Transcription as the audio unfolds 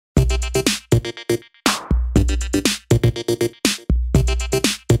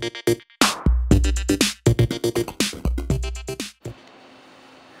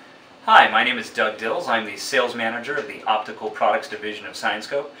My name is Doug Dills. I'm the sales manager of the Optical Products Division of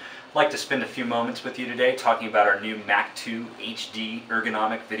Scienscope. I'd like to spend a few moments with you today talking about our new Mac 2 HD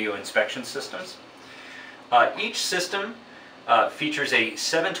Ergonomic video inspection systems. Each system features a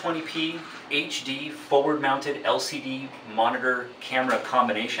 720p HD forward-mounted LCD monitor camera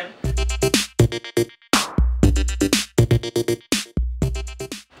combination.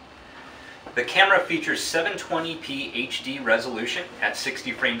 The camera features 720p HD resolution at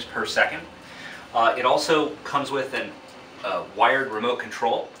 60 frames per second. It also comes with a wired remote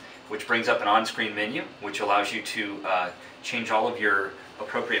control, which brings up an on-screen menu, which allows you to change all of your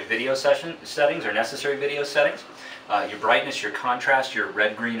appropriate video settings or necessary video settings. Your brightness, your contrast, your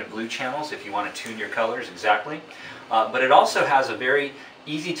red, green, and blue channels if you want to tune your colors exactly. But it also has a very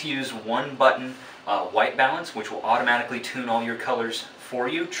easy-to-use one-button white balance, which will automatically tune all your colors for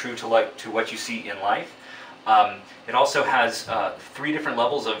you, true to what you see in life. It also has 3 different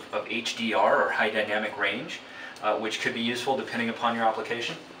levels of HDR, or high dynamic range, which could be useful depending upon your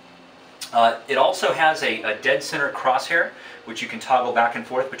application. It also has a dead center crosshair, which you can toggle back and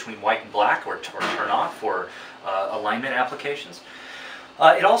forth between white and black, or turn off for alignment applications.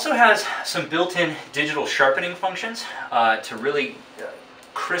 It also has some built-in digital sharpening functions to really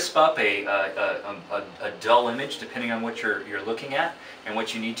crisp up a dull image depending on what you're looking at and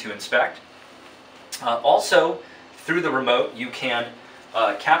what you need to inspect. Also, through the remote, you can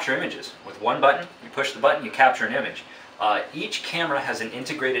capture images. With one button, you push the button, you capture an image. Each camera has an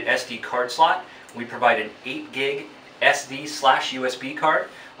integrated SD card slot. We provide an 8 gig SD/USB card.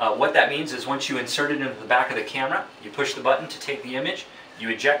 What that means is once you insert it into the back of the camera, you push the button to take the image, you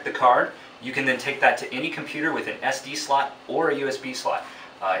eject the card, you can then take that to any computer with an SD slot or a USB slot.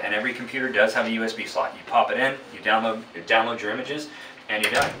 And every computer does have a USB slot. You pop it in, you download your images, and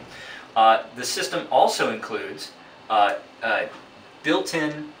you're done. The system also includes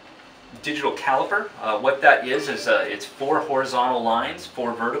built-in digital caliper. What that is it's 4 horizontal lines,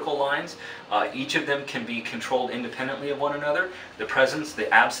 4 vertical lines. Each of them can be controlled independently of one another. The presence,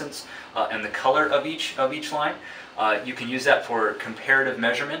 the absence, and the color of each line. You can use that for comparative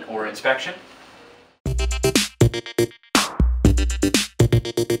measurement or inspection.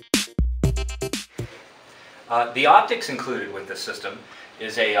 The optics included with this system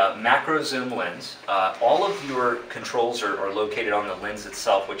is a macro zoom lens. All of your controls are located on the lens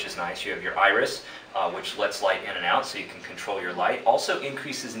itself, which is nice. You have your iris, which lets light in and out, so you can control your light. Also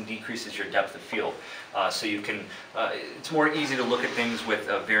increases and decreases your depth of field, so you can. It's more easy to look at things with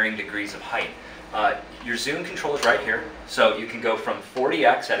varying degrees of height. Your zoom control is right here, so you can go from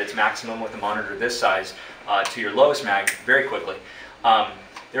 40x at its maximum with a monitor this size to your lowest mag very quickly.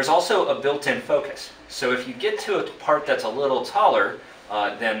 There's also a built-in focus. So if you get to a part that's a little taller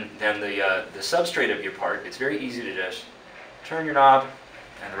than the substrate of your part, it's very easy to just turn your knob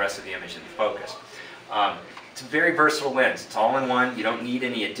and the rest of the image into focus. It's a very versatile lens. It's all in one. You don't need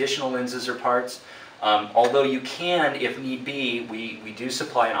any additional lenses or parts. Although you can, if need be, we do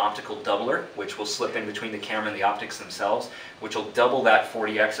supply an optical doubler, which will slip in between the camera and the optics themselves, which will double that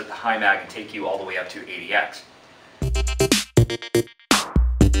 40x at the high mag and take you all the way up to 80x.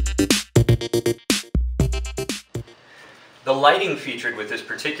 The lighting featured with this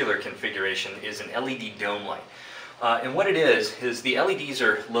particular configuration is an LED dome light. And what it is the LEDs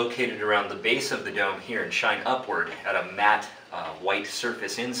are located around the base of the dome here and shine upward at a matte white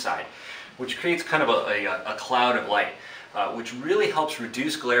surface inside, which creates kind of a cloud of light, which really helps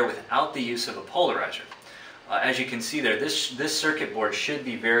reduce glare without the use of a polarizer. As you can see there, this circuit board should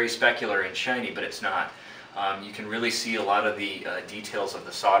be very specular and shiny, but it's not. You can really see a lot of the details of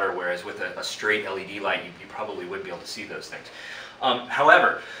the solder, whereas with a straight LED light, you probably would be able to see those things.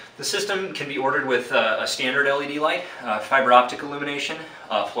 However, the system can be ordered with a standard LED light, fiber optic illumination,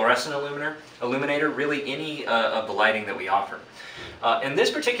 fluorescent illuminator, really any of the lighting that we offer. And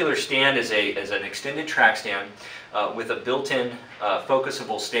this particular stand is an extended track stand with a built-in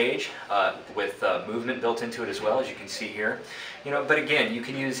focusable stage with movement built into it as well, as you can see here. But again, you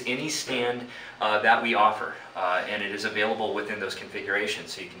can use any stand that we offer, and it is available within those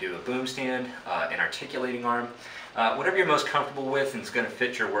configurations. So you can do a boom stand, an articulating arm, whatever you're most comfortable with and it's going to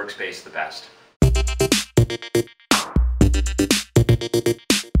fit your workspace the best.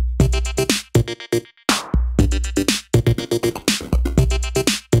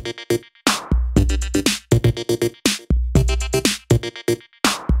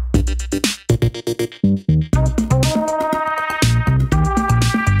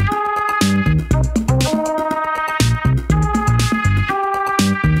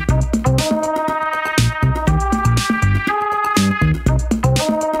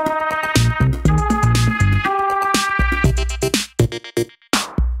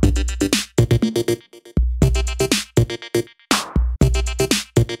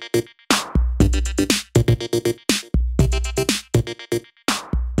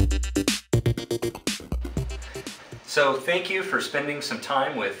 So thank you for spending some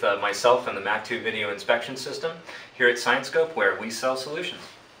time with myself and the Mac 2 video inspection system here at Scienscope, where we sell solutions.